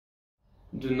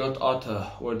Do not utter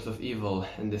words of evil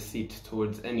and deceit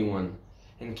towards anyone,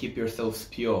 and keep yourselves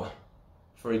pure.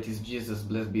 For it is Jesus,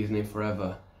 blessed be his name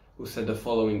forever, who said the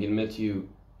following in Matthew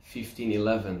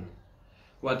 15:11.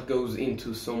 What goes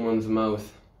into someone's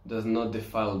mouth does not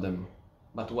defile them,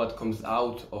 but what comes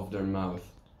out of their mouth,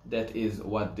 that is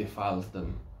what defiles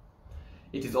them.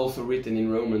 It is also written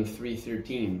in Romans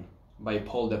 3:13 by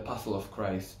Paul, the apostle of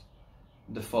Christ,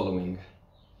 the following: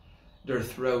 Their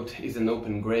throat is an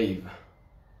open grave.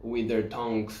 With their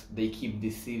tongues they keep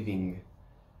deceiving.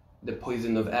 The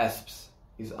poison of asps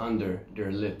is under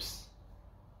their lips.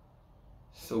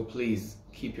 So please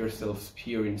keep yourselves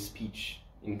pure in speech,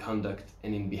 in conduct,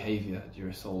 and in behavior,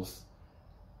 dear souls.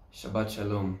 Shabbat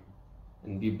Shalom,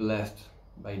 and be blessed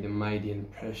by the mighty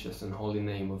and precious and holy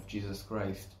name of Jesus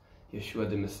Christ, Yeshua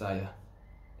the Messiah.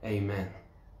 Amen.